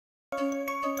So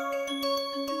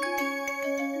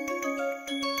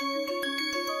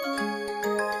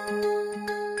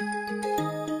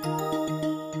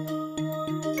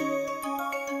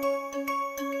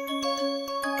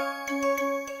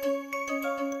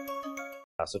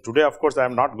today, of course, I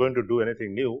am not going to do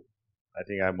anything new. I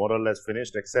think I am more or less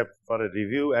finished, except for a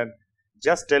review and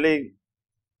just telling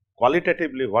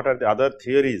qualitatively what are the other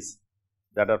theories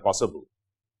that are possible.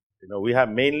 We have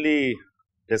mainly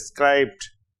described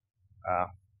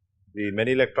the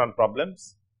many electron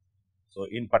problems. So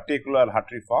in particular,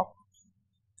 Hartree-Fock,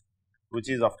 which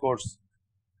is of course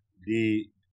the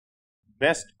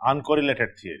best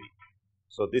uncorrelated theory.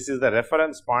 So this is the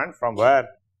reference point from where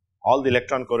all the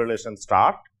electron correlations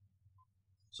start.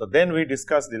 So then we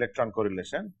discuss the electron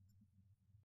correlation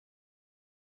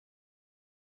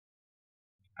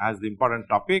as the important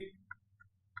topic,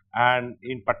 and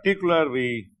in particular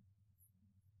we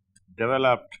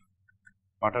developed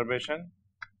perturbation,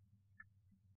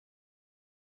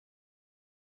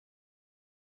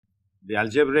 the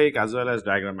algebraic as well as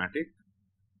diagrammatic,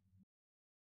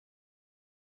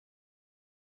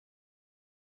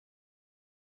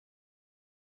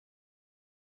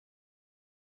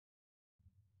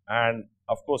 and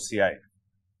of course CI,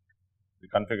 the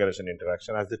configuration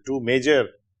interaction, as the two major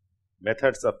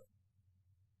methods of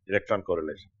electron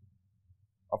correlation.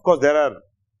 Of course, there are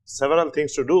several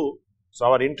things to do. So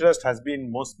our interest has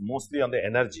been mostly on the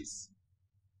energies,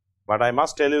 but I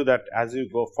must tell you that as you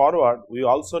go forward, we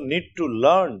also need to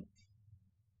learn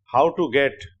how to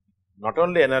get not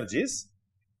only energies,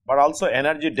 but also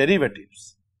energy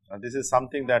derivatives. And this is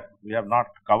something that we have not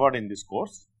covered in this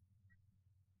course.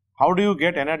 How do you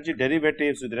get energy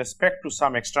derivatives with respect to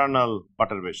some external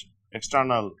perturbation,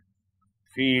 external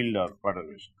field or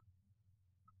perturbation?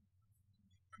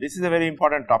 This is a very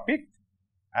important topic,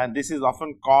 and this is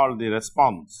often called the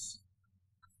response.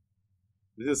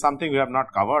 This is something we have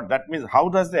not covered. That means, how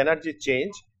does the energy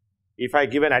change if I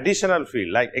give an additional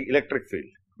field like electric field,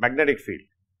 magnetic field?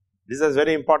 This is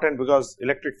very important because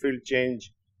electric field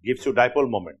change gives you dipole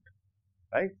moment,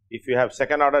 right? If you have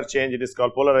second order change, it is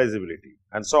called polarizability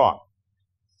and so on.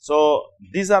 So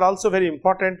these are also very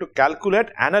important to calculate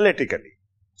analytically.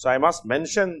 So I must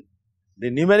mention the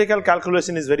numerical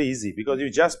calculation is very easy because you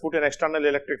just put an external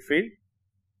electric field,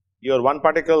 your one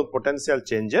particle potential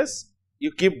changes,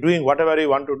 you keep doing whatever you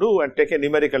want to do and take a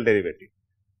numerical derivative.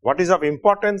 What is of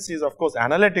importance is of course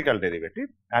analytical derivative,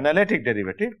 analytic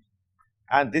derivative,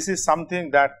 and this is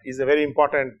something that is a very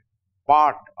important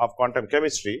part of quantum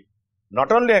chemistry.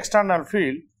 Not only external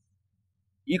field,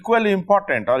 equally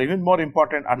important or even more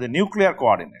important are the nuclear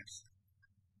coordinates.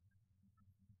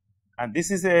 And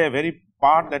this is a very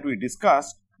part that we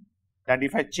discussed, that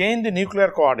if I change the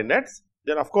nuclear coordinates,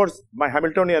 then of course my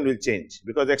Hamiltonian will change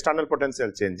because the external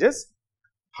potential changes.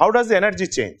 How does the energy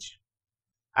change?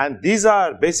 And these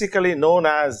are basically known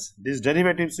as, these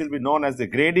derivatives will be known as the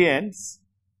gradients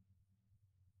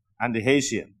and the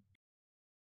Hessian.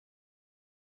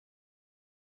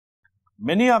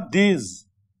 Many of these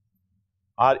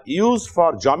are used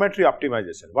for geometry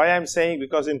optimization. Why I am saying?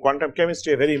 Because in quantum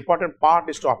chemistry, a very important part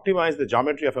is to optimize the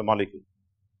geometry of a molecule.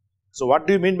 So what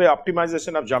do you mean by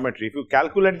optimization of geometry? If you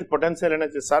calculate the potential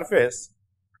energy surface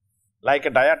like a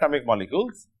diatomic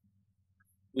molecules,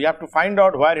 we have to find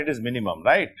out where it is minimum,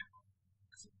 right?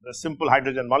 The simple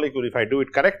hydrogen molecule, if I do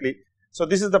it correctly. So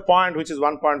this is the point which is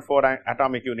 1.4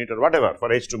 atomic unit or whatever for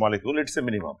H2 molecule, it is a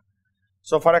minimum.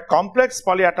 So for a complex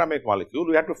polyatomic molecule,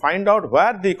 we have to find out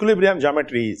where the equilibrium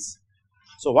geometry is.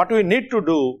 So what we need to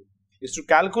do is to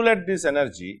calculate this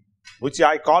energy, which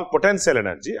I call potential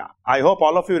energy. I hope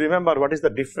all of you remember what is the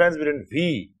difference between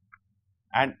V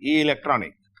and E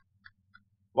electronic.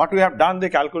 What we have done, the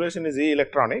calculation is E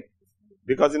electronic,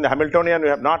 because in the Hamiltonian we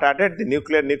have not added the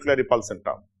nuclear repulsion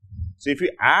term. So if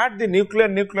you add the nuclear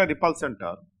repulsion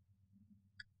term,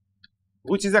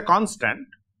 which is a constant,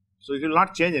 so it will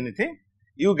not change anything,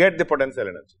 you get the potential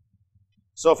energy.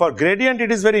 So for gradient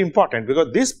it is very important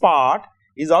because this part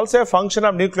is also a function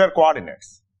of nuclear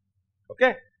coordinates.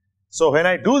 Okay. So when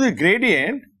I do the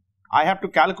gradient, I have to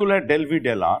calculate del V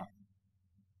del R,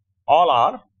 all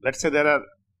R, let us say there are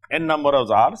n number of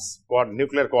R's,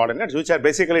 nuclear coordinates, which are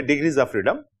basically degrees of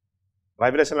freedom,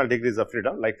 vibrational degrees of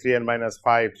freedom like 3n minus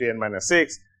 5, 3n minus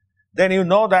 6. Then you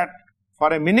know that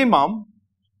for a minimum,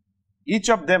 each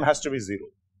of them has to be 0.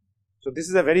 So this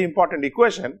is a very important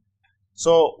equation.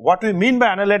 So what we mean by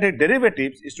analytic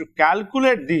derivatives is to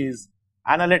calculate these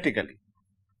analytically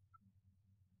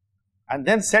and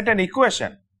then set an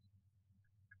equation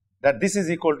that this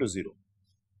is equal to 0.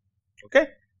 Okay?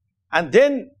 And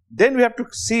then we have to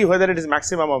see whether it is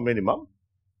maximum or minimum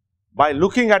by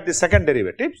looking at the second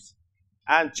derivatives.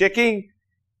 and checking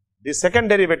the second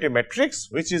derivative matrix,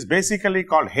 which is basically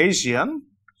called Hessian.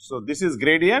 So, this is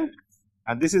gradient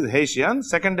and this is Hessian.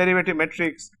 Second derivative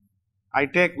matrix I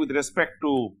take with respect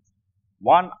to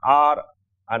one R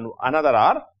and another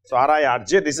R. So, Ri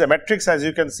Rj, this is a matrix as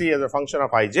you can see as a function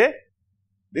of Ij.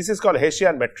 This is called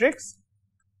Hessian matrix,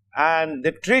 and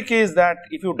the trick is that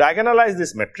if you diagonalize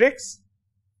this matrix,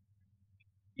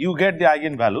 you get the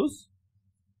eigenvalues.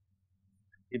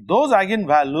 If those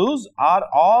eigenvalues are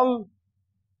all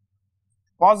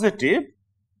positive,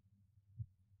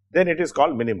 then it is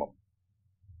called minimum.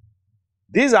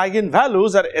 These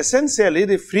eigenvalues are essentially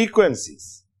the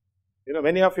frequencies. You know,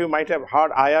 many of you might have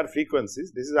heard IR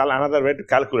frequencies. This is another way to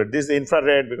calculate. This is the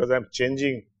infrared because I am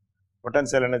changing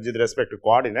potential energy with respect to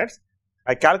coordinates.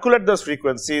 I calculate those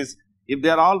frequencies. If they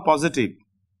are all positive,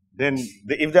 then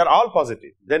if they are all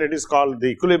positive, then it is called the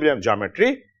equilibrium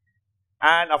geometry.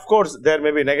 And of course, there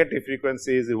may be negative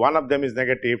frequencies. If one of them is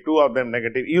negative, two of them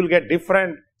negative, you will get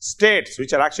different states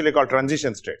which are actually called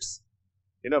transition states.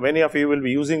 You know, many of you will be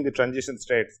using the transition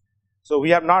states. So,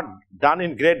 we have not done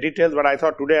in great details, but I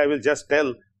thought today I will just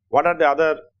tell what are the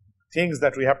other things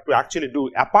that we have to actually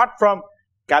do apart from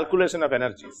calculation of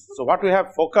energies. So, what we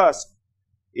have focused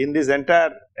in this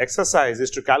entire exercise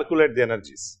is to calculate the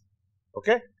energies,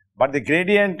 okay? But the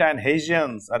gradient and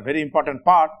Hessians are very important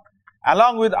part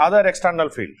along with other external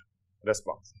field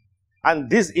response, and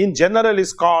this in general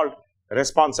is called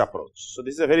response approach. So,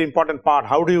 this is a very important part.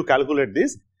 How do you calculate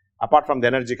this apart from the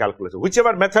energy calculation?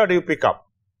 Whichever method you pick up,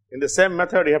 in the same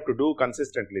method you have to do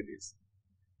consistently this.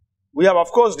 We have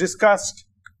of course discussed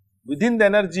within the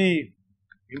energy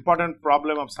important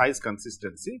problem of size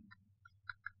consistency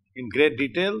in great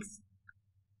details.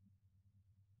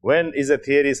 When is a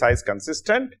theory size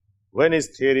consistent? When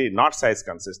is theory not size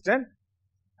consistent?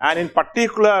 And in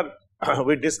particular,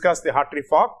 we discussed the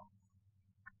Hartree-Fock,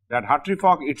 that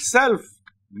Hartree-Fock itself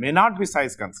may not be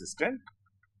size consistent.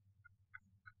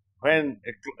 When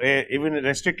even a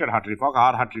restricted Hartree-Fock,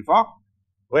 R Hartree-Fock,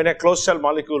 when a closed shell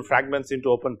molecule fragments into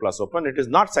open plus open, it is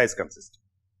not size consistent.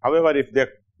 However, if they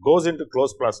goes into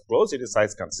closed plus closed, it is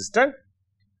size consistent.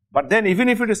 But then even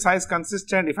if it is size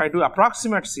consistent, if I do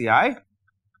approximate Ci,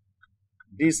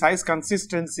 the size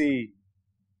consistency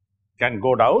can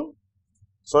go down.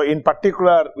 So, in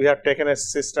particular, we have taken a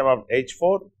system of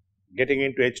H4 getting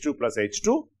into H2 plus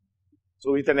H2.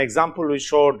 So, with an example, we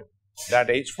showed that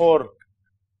H4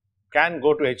 can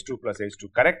go to H2 plus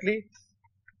H2 correctly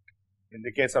in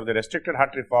the case of the restricted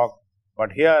Hartree-Fock,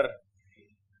 but here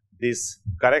this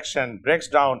correction breaks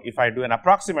down if I do an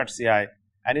approximate Ci,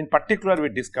 and in particular we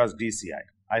discussed DCi.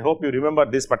 I hope you remember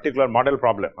this particular model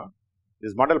problem.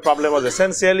 This model problem was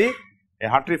essentially a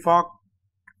Hartree-Fock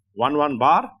 1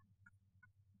 bar.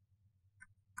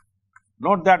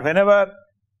 Note that whenever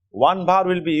 1 bar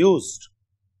will be used,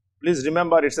 please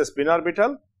remember it is a spin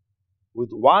orbital with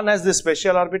 1 as the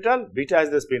special orbital, beta as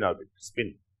the spin orbital,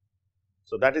 spin.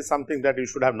 So, that is something that you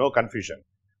should have no confusion.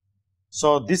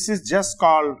 So, this is just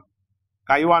called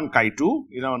chi1, chi2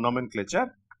 in our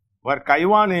nomenclature, where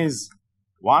chi1 is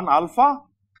 1 alpha,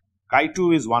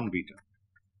 chi2 is 1 beta.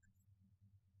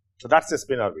 So, that is the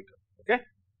spin orbital, okay.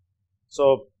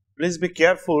 So, please be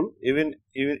careful even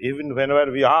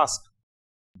whenever we ask,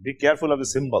 be careful of the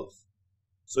symbols.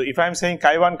 So, if I am saying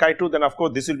chi1, chi2, then of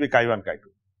course, this will be chi1, chi2.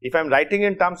 If I am writing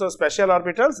in terms of special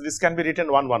orbitals, this can be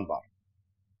written 1 bar,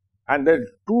 and then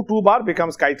 2 bar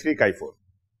becomes chi3, chi4.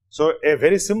 So, a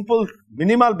very simple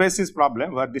minimal basis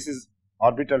problem where this is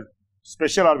orbital,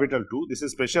 special orbital 2, this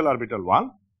is special orbital 1,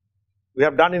 we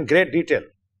have done in great detail,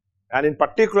 and in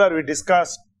particular we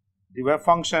discussed the wave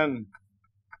function,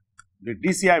 the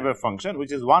DCi wave function,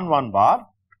 which is 1 bar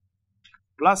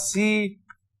plus C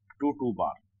 2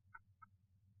 bar.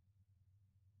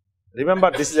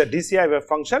 Remember, this is a DCi wave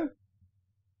function,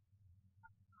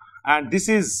 and this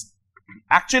is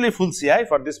actually full Ci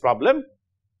for this problem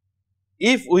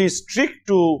if we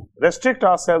restrict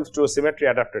ourselves to a symmetry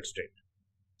adapted state.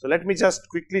 So, let me just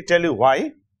quickly tell you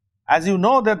why. As you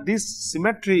know that this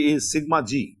symmetry is sigma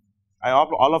g.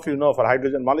 All of you know for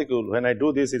hydrogen molecule, when I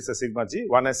do this, it is a sigma g,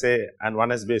 1s A and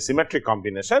 1s B symmetric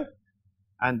combination,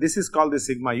 and this is called the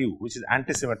sigma u, which is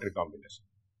anti-symmetric combination,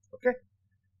 okay.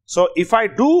 So, if I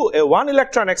do a 1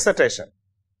 electron excitation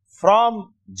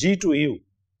from G to U,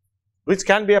 which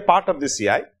can be a part of the Ci,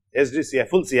 SDCi,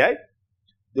 full Ci,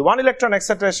 the 1 electron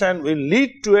excitation will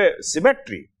lead to a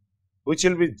symmetry which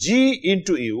will be G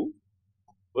into U,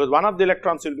 because one of the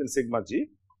electrons will be in sigma G,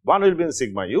 one will be in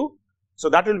sigma U. So,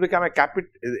 that will become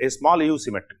a small u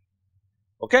symmetry,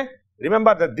 okay.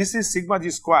 Remember that this is sigma G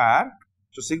square.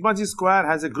 So, sigma G square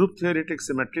has a group theoretic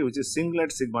symmetry which is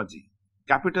singlet sigma G,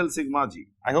 capital sigma g.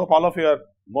 I hope all of you are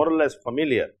more or less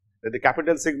familiar that the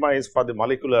capital sigma is for the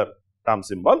molecular term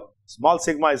symbol, small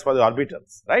sigma is for the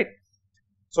orbitals, right.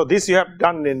 So, this you have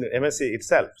done in MSc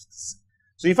itself.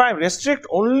 So, if I restrict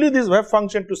only this wave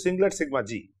function to singlet sigma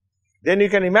g, then you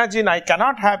can imagine I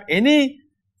cannot have any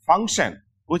function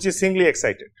which is singly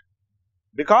excited,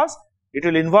 because it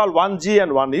will involve one g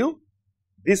and one u.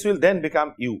 This will then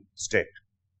become u state.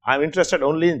 I am interested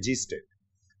only in g state.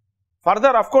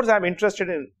 Further, of course, I am interested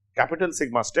in capital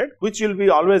sigma state, which will be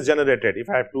always generated if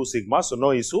I have two sigmas, so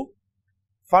no issue.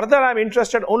 Further, I am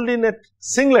interested only in a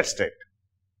singlet state.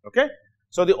 Okay.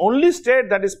 So, the only state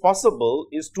that is possible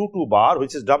is 2 2 bar,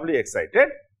 which is doubly excited,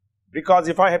 because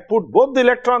if I have put both the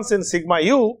electrons in sigma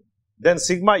u, then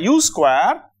sigma u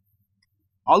square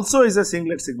also is a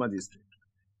singlet sigma g state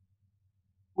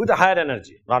with a higher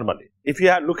energy normally. If you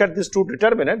have look at these two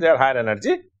determinants, they are higher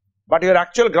energy, but your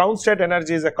actual ground state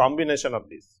energy is a combination of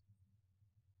these.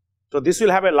 So, this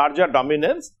will have a larger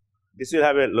dominance, this will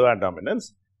have a lower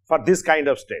dominance for this kind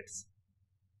of states.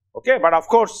 Okay, but of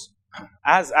course,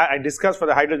 as I discussed for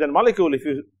the hydrogen molecule, if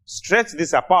you stretch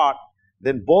this apart,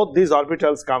 then both these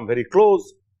orbitals come very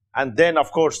close, and then of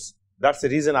course, that is the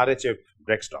reason RHF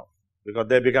breaks down, because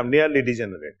they become nearly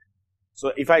degenerate.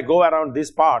 So, if I go around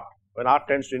this part, when R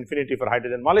tends to infinity for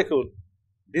hydrogen molecule,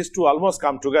 these two almost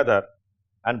come together,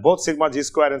 and both sigma g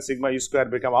square and sigma u square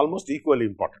become almost equally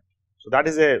important. So, that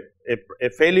is a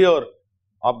failure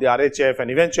of the RHF, and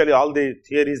eventually all the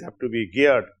theories have to be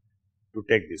geared to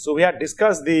take this. So, we have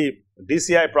discussed the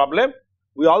DCI problem.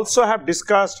 We also have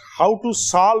discussed how to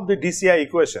solve the DCI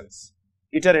equations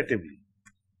iteratively.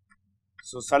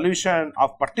 So, solution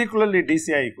of particularly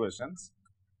DCI equations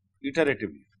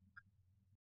iteratively.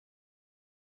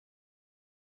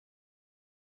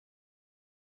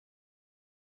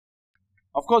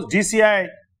 Of course, DCI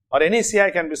or any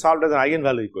CI can be solved as an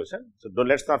eigenvalue equation. So,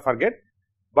 let us not forget,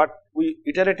 but we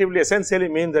iteratively essentially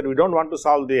means that we do not want to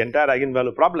solve the entire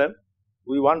eigenvalue problem.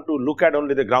 We want to look at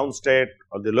only the ground state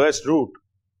or the lowest root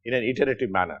in an iterative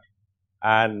manner.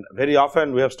 And very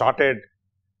often we have started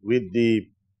with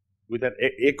an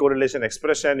A correlation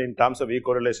expression in terms of E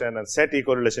correlation and set E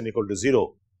correlation equal to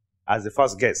 0 as the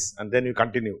first guess, and then you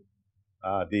continue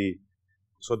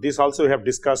so this also we have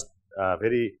discussed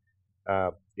very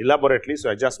elaborately.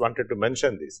 So, I just wanted to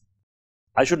mention this.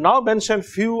 I should now mention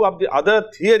few of the other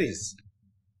theories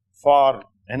for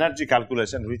energy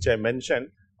calculation which I mentioned.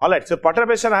 Alright, so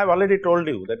perturbation I have already told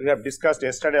you that we have discussed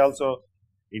yesterday also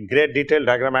in great detail,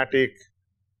 diagrammatic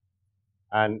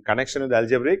and connection with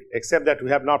algebraic, except that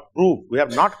we have not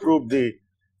proved the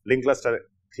link cluster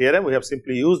theorem. We have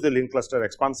simply used the link cluster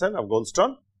expansion of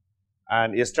Goldstone,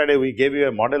 and yesterday we gave you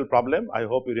a model problem. I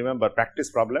hope you remember,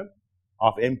 practice problem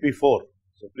of MP4.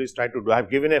 So, please try to do. I have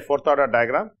given a fourth order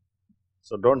diagram.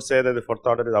 So, do not say that the fourth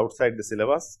order is outside the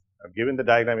syllabus. I have given the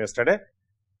diagram yesterday.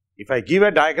 If I give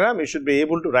a diagram, you should be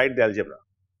able to write the algebra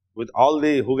with all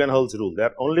the Hugenholz rule. There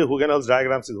are only Hugenholz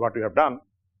diagrams is what we have done.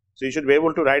 So, you should be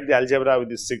able to write the algebra with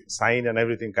the sign and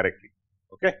everything correctly.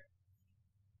 Okay.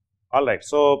 Alright.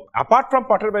 So, apart from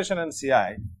perturbation and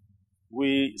CI,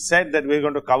 we said that we are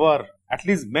going to cover, at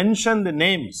least mention the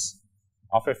names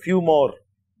of a few more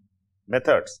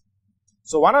methods.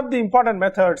 So, one of the important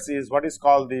methods is what is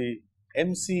called the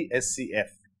MCSCF.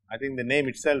 I think the name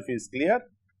itself is clear.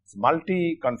 It's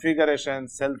multi-configuration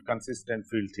self-consistent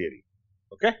field theory.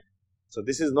 Okay. So,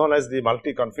 this is known as the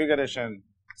multi-configuration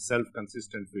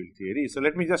self-consistent field theory. So,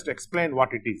 let me just explain what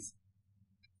it is.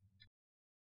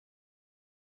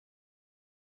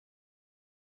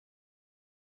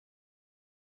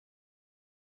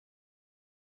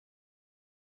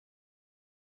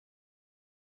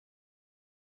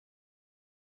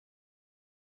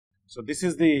 So, this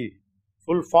is the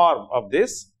full form of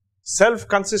this.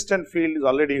 Self-consistent field is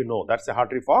already you know, that is a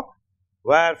Hartree-Fock,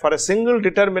 where for a single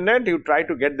determinant you try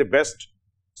to get the best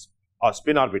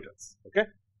spin orbitals. Okay.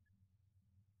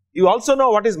 You also know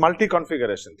what is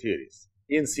multi-configuration theories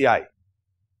in CI.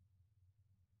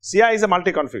 CI is a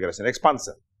multi-configuration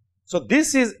expansion. So,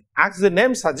 this is, as the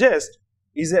name suggests,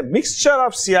 is a mixture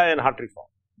of CI and Hartree-Fock.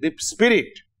 The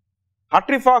spirit,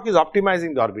 Hartree-Fock is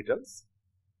optimizing the orbitals,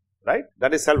 right,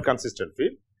 that is self-consistent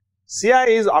field.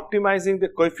 CI is optimizing the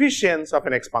coefficients of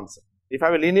an expansion. If I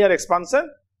have a linear expansion,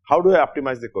 how do I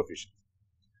optimize the coefficients?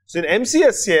 So, in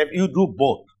MCSCF you do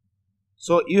both.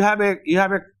 So, you have a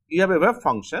wave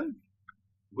function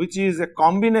which is a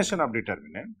combination of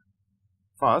determinant,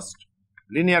 first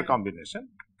linear combination,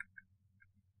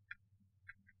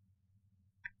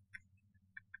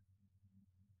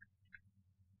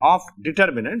 of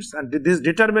determinants, and these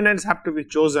determinants have to be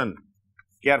chosen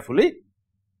carefully.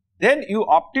 Then you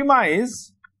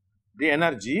optimize the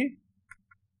energy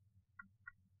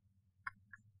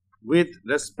with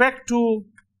respect to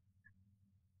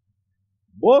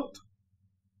both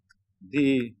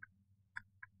the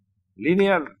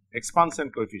linear expansion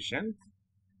coefficient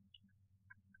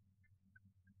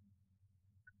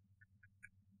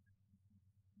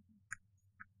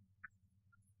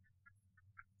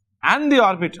and the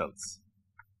orbitals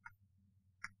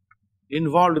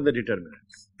involved in the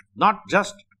determinants. Not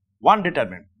just one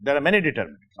determinant, there are many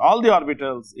determinants, all the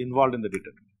orbitals involved in the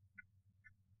determinant.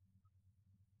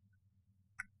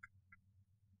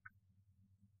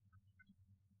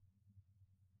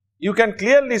 You can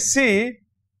clearly see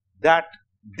that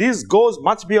this goes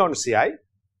much beyond Ci.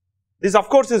 This of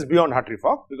course is beyond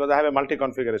Hartree-Fock because I have a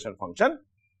multi-configuration function,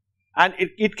 and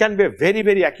it can be a very,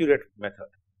 very accurate method,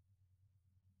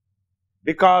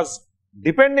 because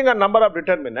depending on number of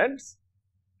determinants,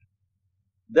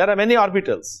 there are many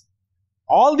orbitals.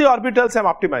 All the orbitals I am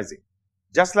optimizing.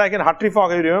 Just like in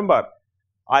Hartree-Fock, you remember,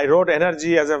 I wrote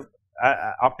energy as a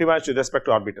optimized with respect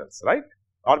to orbitals, right?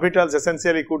 Orbitals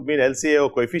essentially could mean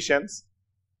LCA coefficients.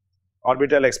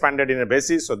 Orbital expanded in a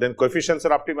basis, so then coefficients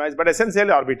are optimized, but essentially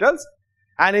orbitals.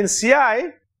 And in Ci,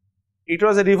 it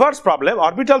was a reverse problem,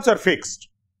 orbitals are fixed.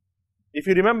 If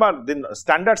you remember the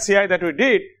standard Ci that we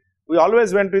did, we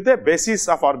always went with a basis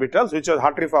of orbitals, which was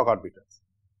Hartree-Fock orbitals.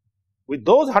 With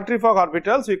those Hartree-Fock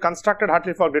orbitals, we constructed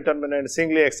Hartree-Fock determinant,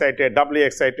 singly excited, doubly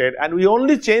excited, and we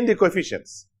only changed the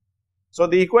coefficients. So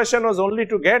the equation was only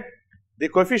to get the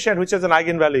coefficient which is an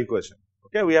eigenvalue equation.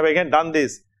 Okay, we have again done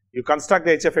this. You construct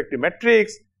the H-effective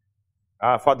matrix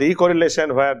for the E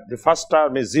correlation where the first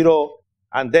term is 0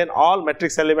 and then all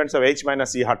matrix elements of H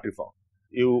minus E Hartree-Fock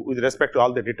with respect to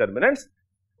all the determinants.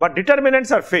 But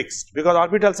determinants are fixed because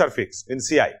orbitals are fixed in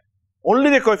Ci. Only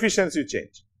the coefficients you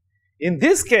change. In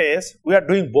this case, we are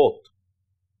doing both.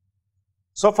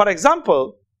 So, for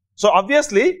example, so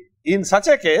obviously in such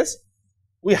a case,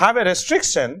 we have a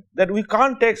restriction that we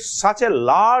can't take such a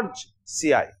large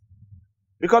Ci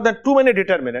because there are too many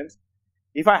determinants.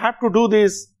 If I have to do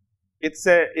this, it's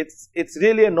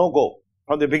really a no-go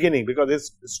from the beginning because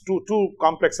it's too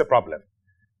complex a problem.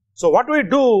 So, what we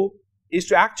do is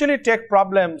to actually take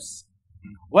problems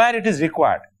where it is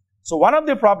required. So, one of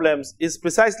the problems is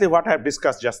precisely what I have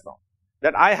discussed just now,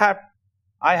 that I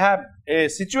have a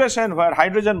situation where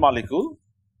hydrogen molecule,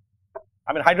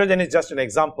 I mean hydrogen is just an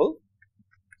example,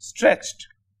 stretched.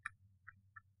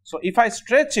 So, if I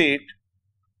stretch it,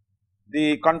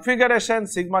 the configuration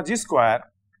sigma g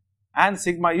square and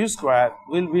sigma u square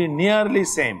will be nearly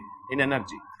same in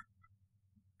energy.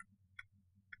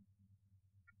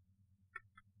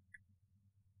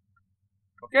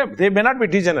 Okay, they may not be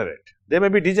degenerate. They may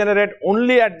be degenerate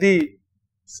only at the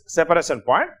separation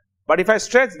point, but if I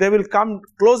stretch, they will come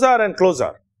closer and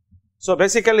closer. So,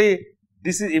 basically,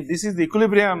 if this is the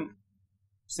equilibrium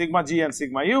sigma g and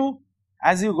sigma u,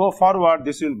 as you go forward,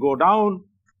 this will go down,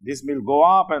 this will go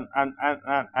up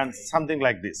and something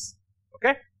like this.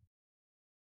 Okay.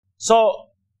 So,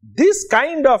 this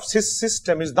kind of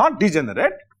system is not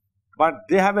degenerate, but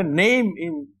they have a name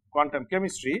in quantum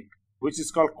chemistry which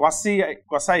is called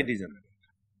quasi-degenerate.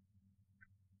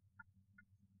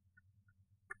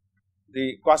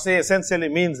 The quasi essentially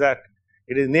means that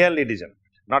it is nearly degenerate,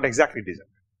 not exactly degenerate.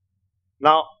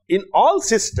 Now, in all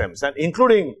systems and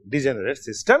including degenerate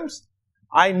systems,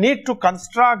 I need to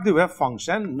construct the wave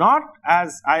function not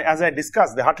as I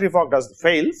discussed, the Hartree-Fock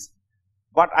fails,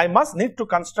 but I must need to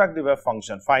construct the wave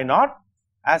function phi naught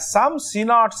as some C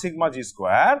naught sigma g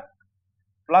square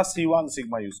plus C1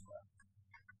 sigma u square,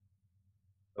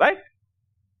 right.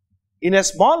 In a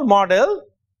small model,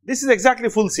 this is exactly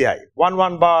full Ci, 1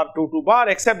 1 bar, 2 2 bar,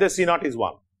 except the C naught is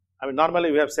 1. I mean,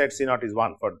 normally we have said C naught is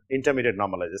 1 for intermediate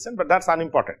normalization, but that's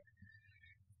unimportant.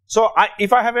 So,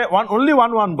 if I have only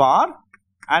 1 1 bar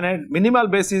and at minimal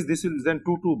basis this is then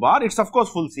 2 2 bar, it's of course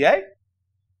full Ci,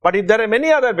 but if there are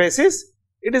many other bases,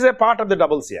 it is a part of the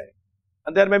double Ci,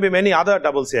 and there may be many other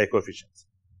double Ci coefficients.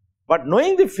 But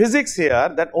knowing the physics here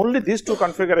that only these two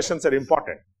configurations are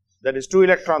important, that is 2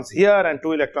 electrons here and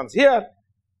 2 electrons here,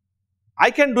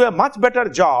 I can do a much better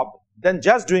job than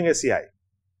just doing a Ci.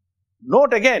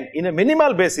 Note again, in a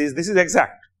minimal basis, this is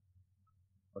exact.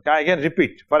 Okay, I again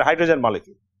repeat for a hydrogen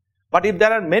molecule. But if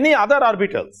there are many other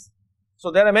orbitals,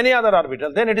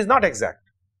 then it is not exact.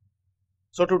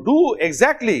 So, to do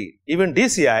exactly even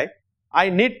DCi, I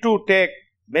need to take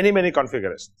many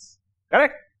configurations,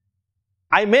 correct.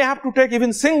 I may have to take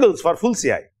even singles for full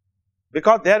Ci,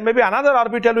 because there may be another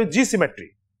orbital with G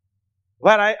symmetry,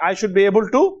 where I should be able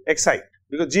to excite,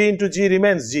 because G into G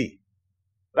remains G,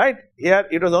 right. Here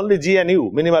it was only G and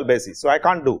U minimal basis, so I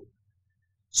can't do.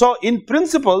 So, in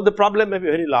principle, the problem may be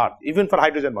very large, even for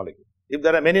hydrogen molecule, if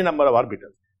there are many number of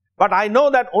orbitals. But I know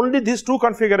that only these two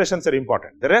configurations are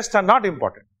important, the rest are not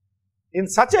important. In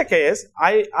such a case,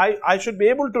 I should be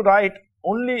able to write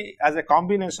only as a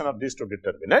combination of these two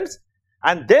determinants,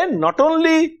 and then not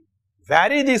only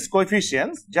vary these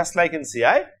coefficients just like in Ci,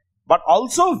 but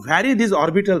also vary these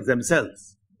orbitals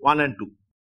themselves, 1 and 2.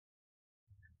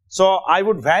 So, I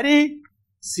would vary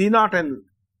C0 and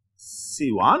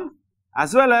C1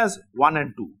 as well as 1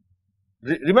 and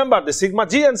 2. Remember, the sigma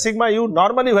g and sigma u,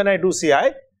 normally when I do Ci,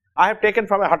 I have taken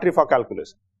from a Hartree-Fock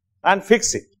calculation and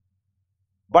fix it.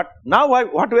 But now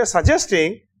what we are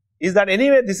suggesting is that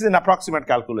anyway this is an approximate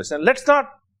calculation. Let's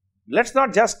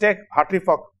not just take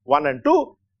Hartree-Fock 1 and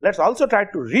 2, let's also try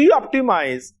to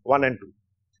re-optimize 1 and 2.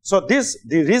 So,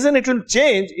 the reason it will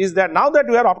change is that now that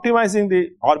we are optimizing the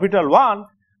orbital 1,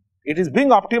 it is being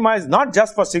optimized not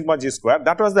just for sigma g square,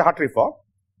 that was the Hartree-Fock,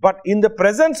 but in the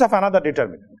presence of another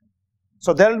determinant.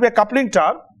 So, there will be a coupling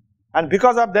term, and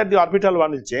because of that the orbital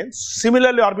 1 will change.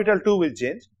 Similarly, orbital 2 will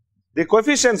change, the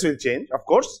coefficients will change of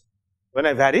course when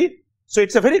I vary. So, it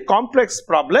is a very complex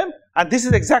problem, and this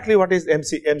is exactly what is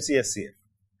MCSCF,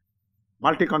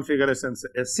 multi-configuration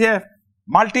SCF.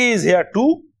 Multi is here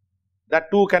 2,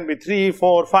 that 2 can be 3,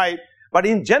 4, 5, but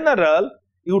in general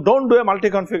you do not do a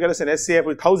multi-configuration SCF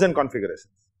with 1000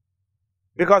 configurations,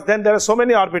 because then there are so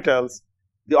many orbitals.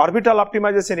 The orbital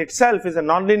optimization itself is a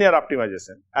nonlinear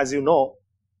optimization, as you know,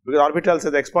 because orbitals are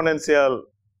the exponential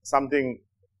something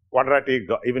quadratic,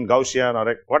 even Gaussian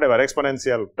or whatever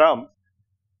exponential term.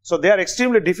 So, they are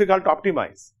extremely difficult to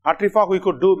optimize. Hartree-Fock we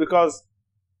could do because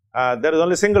there is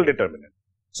only single determinant.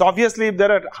 So, obviously, if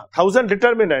there are 1000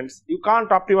 determinants, you can't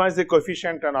optimize the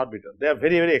coefficient and orbital, they are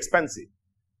very, very expensive.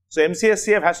 So,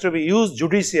 MCSCF has to be used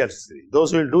judiciously.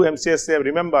 Those who will do MCSCF,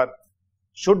 remember,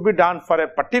 should be done for a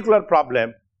particular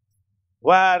problem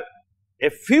where a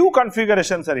few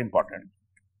configurations are important.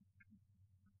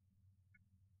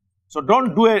 So, do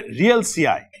not do a real Ci,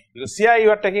 because Ci you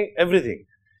are taking everything.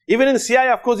 Even in Ci,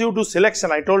 of course, you do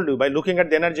selection. I told you, by looking at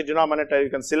the energy denominator, you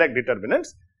can select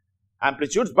determinants,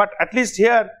 amplitudes, but at least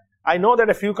here I know that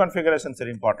a few configurations are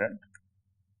important.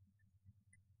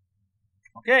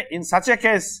 Okay, in such a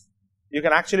case, you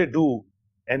can actually do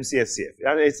MCSCF.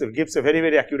 It gives a very,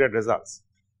 very accurate results.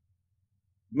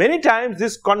 Many times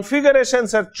these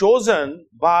configurations are chosen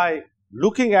by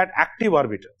looking at active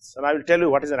orbitals, and I will tell you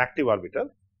what is an active orbital.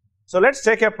 So, let us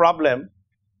take a problem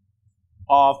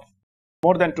of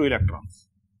more than 2 electrons,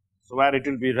 so where it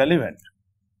will be relevant.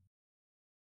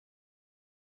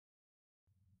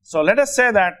 So, let us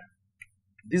say that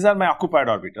these are my occupied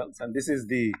orbitals and this is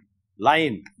the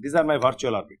line, these are my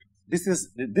virtual orbitals. This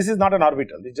is not an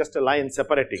orbital, it is just a line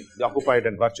separating the occupied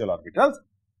and virtual orbitals.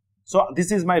 So,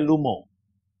 this is my LUMO,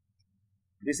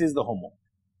 this is the HOMO,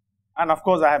 and of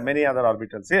course, I have many other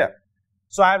orbitals here.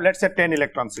 So, I have let us say 10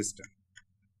 electron system.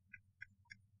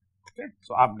 Okay.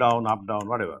 So, up, down,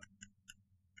 whatever.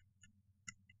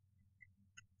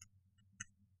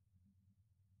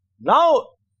 Now,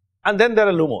 and then there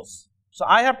are LUMOs. So,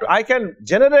 I can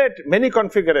generate many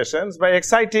configurations by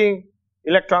exciting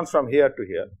electrons from here to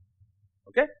here.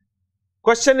 Okay.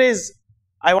 Question is,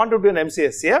 I want to do an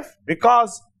MCSCF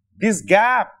because this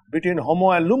gap between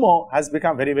HOMO and LUMO has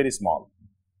become very, very small.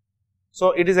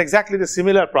 So, it is exactly the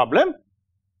similar problem,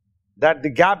 that the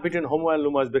gap between HOMO and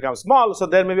LUMO has become small. So,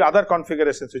 there may be other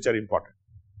configurations which are important.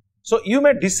 So, you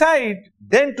may decide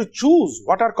then to choose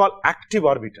what are called active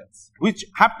orbitals, which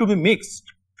have to be mixed.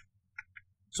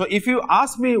 So, if you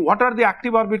ask me what are the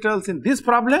active orbitals in this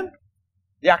problem,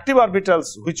 the active orbitals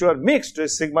which were mixed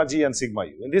is sigma g and sigma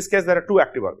u. In this case, there are 2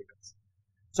 active orbitals.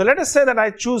 So, let us say that I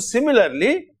choose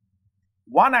similarly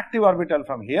one active orbital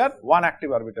from here, one active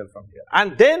orbital from here,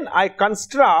 and then I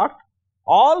construct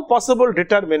all possible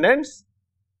determinants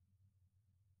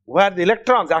where the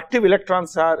electrons, active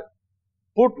electrons are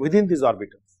put within these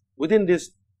orbitals, within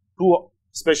these 2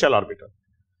 special orbitals.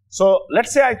 So, let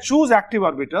us say I choose active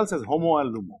orbitals as HOMO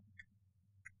and LUMO.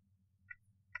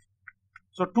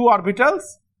 So, 2 orbitals,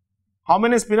 how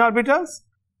many spin orbitals?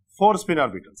 4 spin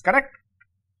orbitals, correct?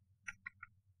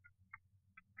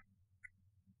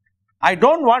 I do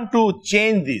not want to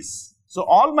change this. So,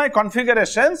 all my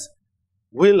configurations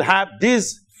will have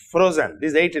these frozen,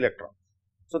 these 8 electrons.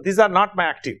 So, these are not my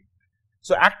active.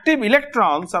 So, active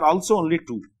electrons are also only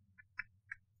 2.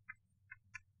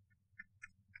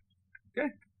 Okay.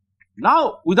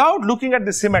 Now, without looking at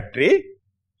the symmetry,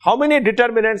 how many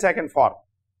determinants I can form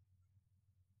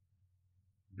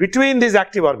between these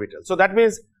active orbitals? So, that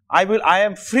means I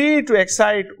am free to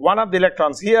excite one of the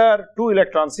electrons here, 2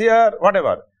 electrons here,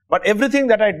 whatever. But everything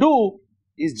that I do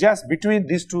is just between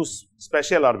these two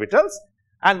special orbitals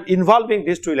and involving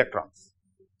these two electrons.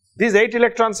 These 8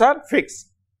 electrons are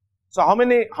fixed. So, how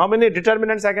many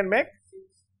determinants I can make?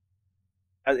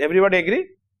 Does everybody agree?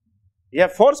 You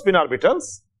have 4 spin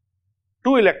orbitals,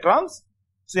 2 electrons,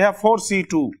 so you have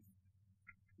 4c2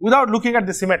 without looking at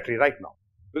the symmetry right now,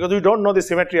 because we do not know the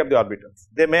symmetry of the orbitals.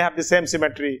 They may have the same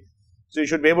symmetry, so you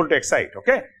should be able to excite,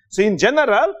 okay. So, in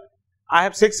general, I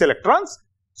have 6 electrons.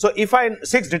 So, if I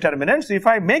 6 determinants, if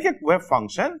I make a wave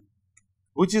function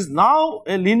which is now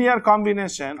a linear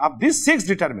combination of these 6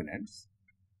 determinants,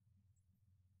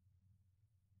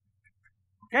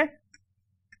 okay.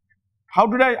 How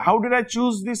did I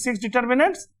choose these 6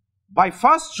 determinants? By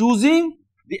first choosing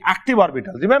the active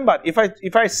orbital. Remember, if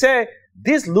I say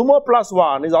this LUMO plus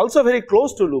 1 is also very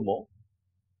close to LUMO,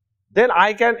 then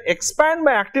I can expand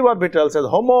my active orbitals as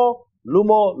HOMO,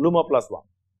 LUMO, LUMO plus 1.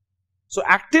 So,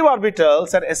 active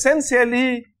orbitals are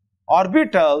essentially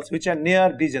orbitals which are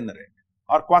near degenerate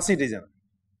or quasi-degenerate.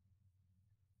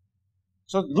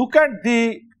 So, look at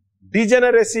the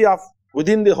degeneracy of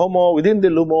within the HOMO, within the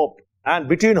LUMO and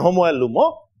between HOMO and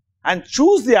LUMO, and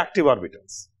choose the active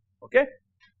orbitals, okay.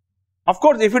 Of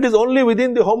course, if it is only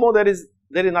within the HOMO, there is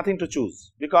nothing to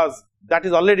choose, because that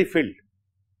is already filled.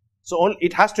 So,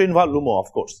 it has to involve LUMO,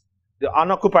 of course, the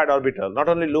unoccupied orbital, not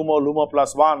only LUMO, LUMO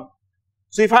plus 1.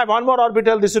 So, if I have one more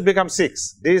orbital, this would become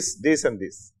 6, this and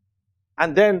this,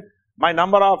 and then my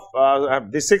number of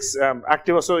the 6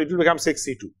 active, so it will become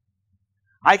 6c2.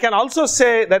 I can also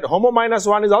say that HOMO minus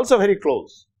 1 is also very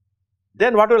close.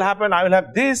 Then what will happen? I will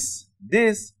have this,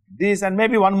 and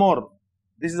maybe one more.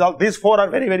 These 4 are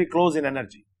very, very close in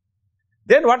energy.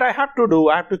 Then what I have to do,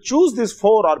 I have to choose these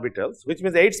 4 orbitals, which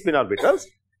means 8 spin orbitals,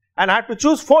 and I have to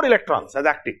choose 4 electrons as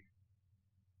active,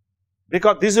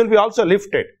 because this will be also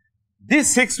lifted.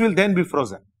 These 6 will then be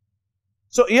frozen.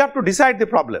 So, you have to decide the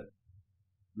problem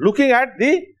looking at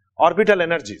the orbital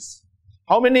energies.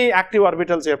 How many active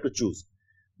orbitals you have to choose?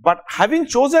 But having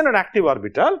chosen an active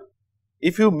orbital,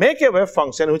 if you make a wave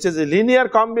function which is a linear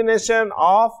combination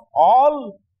of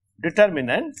all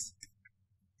determinants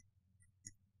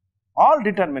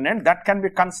that can be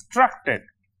constructed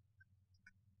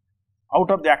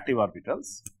out of the active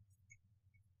orbitals,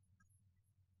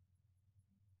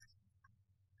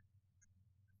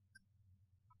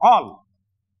 all,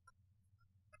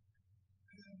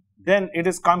 then it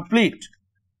is complete,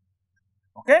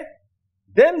 okay.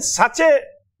 Then such a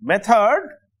method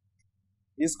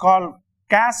is called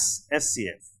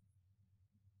CAS-SCF.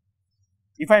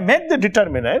 If I make the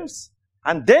determinants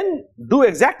and then do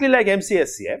exactly like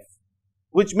MC-SCF,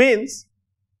 which means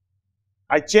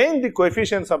I change the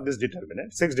coefficients of this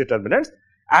determinant, 6 determinants,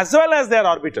 as well as their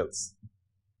orbitals.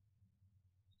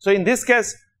 So, in this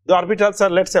case, the orbitals are,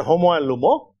 let us say, HOMO and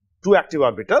LUMO, 2 active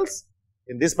orbitals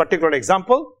in this particular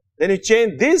example. Then you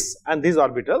change this and these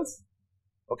orbitals,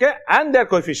 okay, and their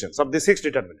coefficients of the 6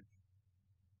 determinants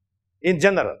in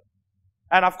general.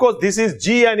 And of course, this is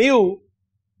G and U,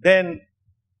 then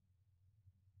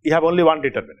you have only one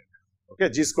determinant, okay,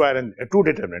 G square and 2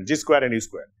 determinants, G square and U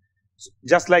square, so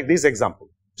just like this example.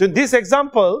 So, in this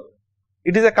example,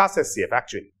 it is a CAS-SCF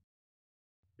actually,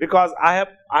 because I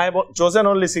have chosen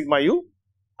only sigma U,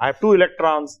 I have 2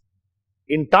 electrons.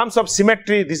 In terms of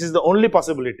symmetry, this is the only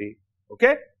possibility,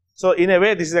 okay. So, in a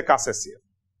way, this is a CAS-SCF.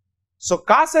 So,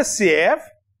 CAS-SCF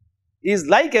is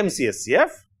like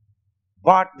MC-SCF,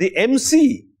 but the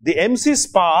MC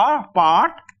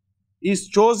part is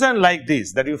chosen like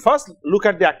this, that you first look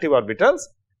at the active orbitals,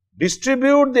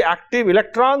 distribute the active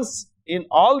electrons in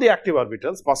all the active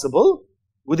orbitals possible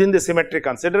within the symmetry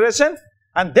consideration,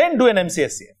 and then do an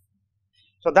MC-SCF.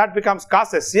 So, that becomes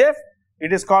CAS-SCF.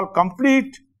 It is called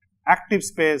complete active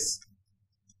space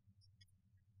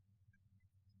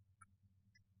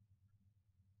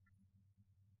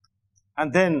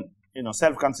and then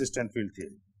self-consistent field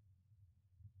theory.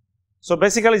 So,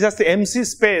 basically just the MC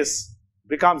space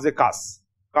becomes the CAS,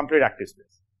 complete active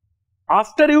space.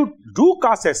 After you do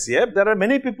CAS-SCF, there are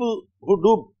many people who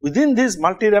do within this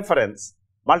multi-reference,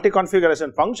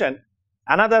 multi-configuration function,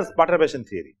 another perturbation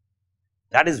theory.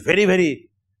 That is very, very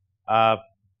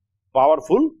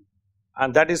powerful,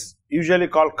 and that is usually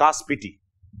called CAS-PT,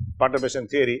 perturbation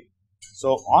theory.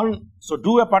 So,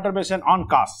 do a perturbation on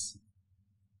CAS.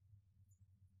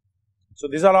 So,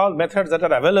 these are all methods that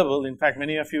are available. In fact,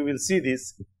 many of you will see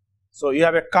this. So, you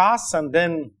have a CAS and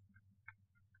then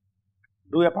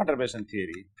do a perturbation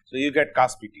theory. So, you get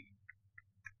CAS-PT.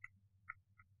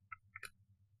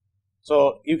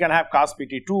 So, you can have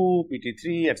CAS-PT2,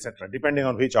 PT3, etc., depending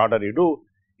on which order you do.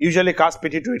 Usually,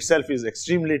 CAS-PT2 itself is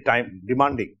extremely time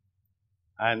demanding,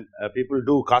 and people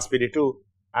do CAS-PT2.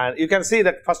 And you can see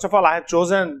that first of all I have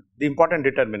chosen the important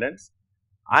determinants.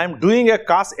 I am doing a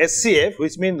CAS SCF,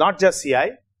 which means not just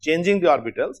CI, changing the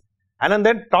orbitals, and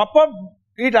then top of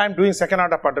it I am doing second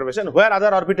order perturbation where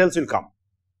other orbitals will come.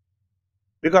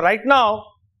 Because right now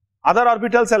other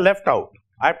orbitals are left out.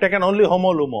 I have taken only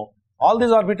HOMO LUMO. All these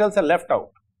orbitals are left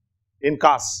out in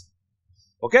CAS.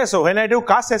 Okay, so when I do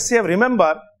CAS SCF,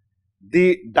 remember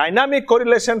the dynamic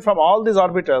correlation from all these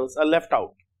orbitals are left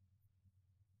out.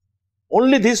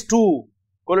 Only these two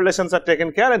correlations are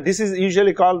taken care, and this is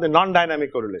usually called the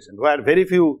non-dynamic correlation, where very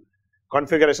few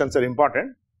configurations are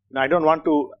important. Now, I don't want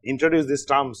to introduce these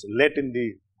terms late in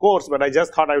the course, but I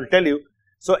just thought I will tell you.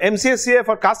 So, MCSCF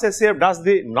or CAS SCF does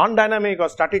the non-dynamic or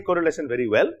static correlation very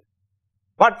well,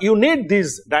 but you need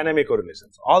these dynamic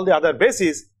correlations. All the other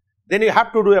bases, then you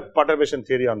have to do a perturbation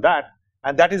theory on that,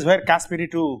 and that is where CAS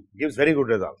PD2 gives very good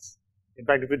results. In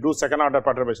fact, if you do second order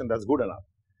perturbation, that's good enough.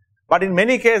 But in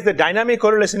many cases, the dynamic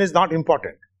correlation is not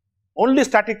important. Only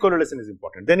static correlation is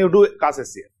important. Then you do CAS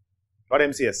SCF or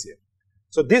MCSCF.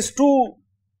 So, these two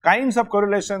kinds of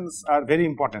correlations are very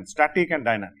important, static and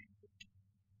dynamic.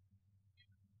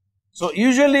 So,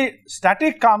 usually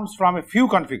static comes from a few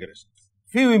configurations,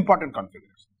 few important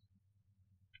configurations.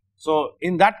 So,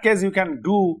 in that case, you can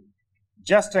do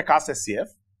just a CAS SCF.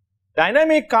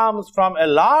 Dynamic comes from a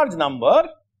large number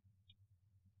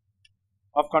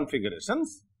of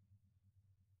configurations,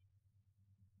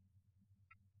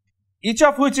 each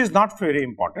of which is not very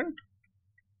important.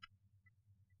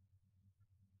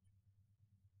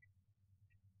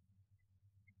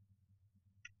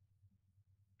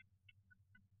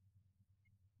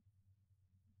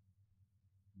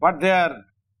 But their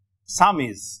sum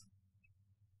is.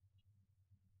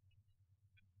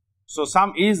 So,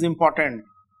 sum is important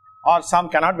or sum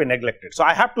cannot be neglected. So,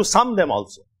 I have to sum them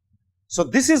also. So,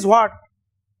 this is what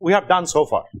we have done so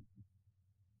far.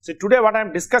 See, today what I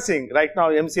am discussing right now,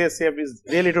 MCSCF, is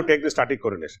really to take the static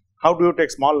correlation. How do you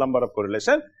take small number of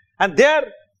correlation? And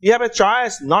there you have a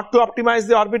choice not to optimize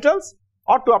the orbitals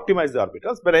or to optimize the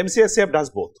orbitals, but MCSCF does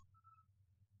both.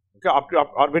 Okay,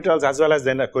 orbitals as well as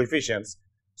then the coefficients.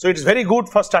 So, it is very good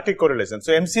for static correlation.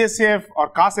 So, MCSCF or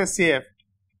CAS SCF,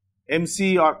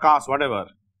 MC or CAS, whatever,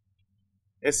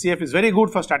 SCF is very good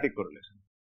for static correlation.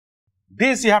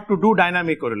 This you have to do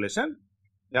dynamic correlation,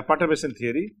 the perturbation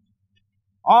theory,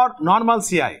 or normal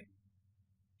CI,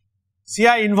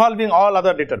 CI involving all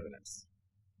other determinants.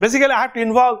 Basically, I have to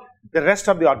involve the rest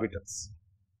of the orbitals,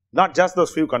 not just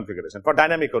those few configurations for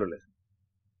dynamic correlation.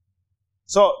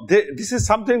 So, this is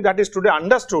something that is today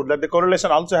understood, that the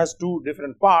correlation also has two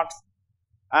different parts,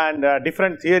 and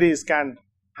different theories can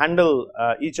handle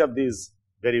each of these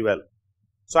very well.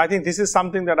 So, I think this is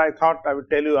something that I thought I would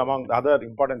tell you among the other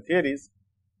important theories.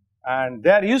 And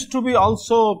there used to be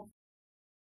also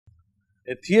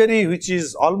a theory which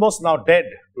is almost now dead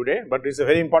today, but it is a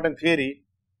very important theory,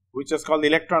 which is called the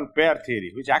electron pair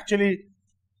theory, which actually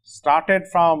started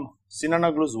from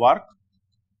Sinanoglu's work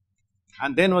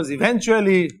and then was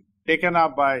eventually taken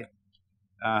up by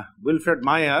Wilfred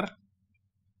Meyer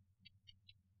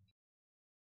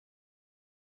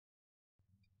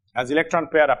as electron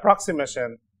pair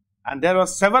approximation, and there were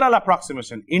several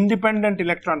approximations, independent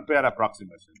electron pair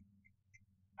approximation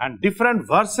and different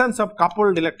versions of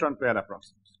coupled electron pair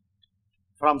approximation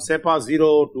from SEPA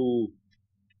 0 to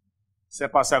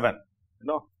SEPA 7.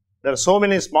 There are so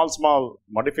many small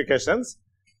modifications.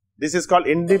 This is called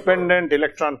independent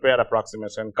electron pair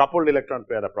approximation, coupled electron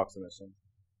pair approximation.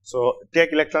 So,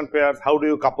 take electron pairs, how do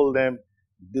you couple them,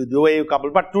 the way you couple,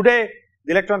 but today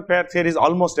the electron pair theory is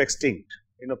almost extinct.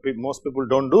 Most people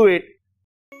don't do it,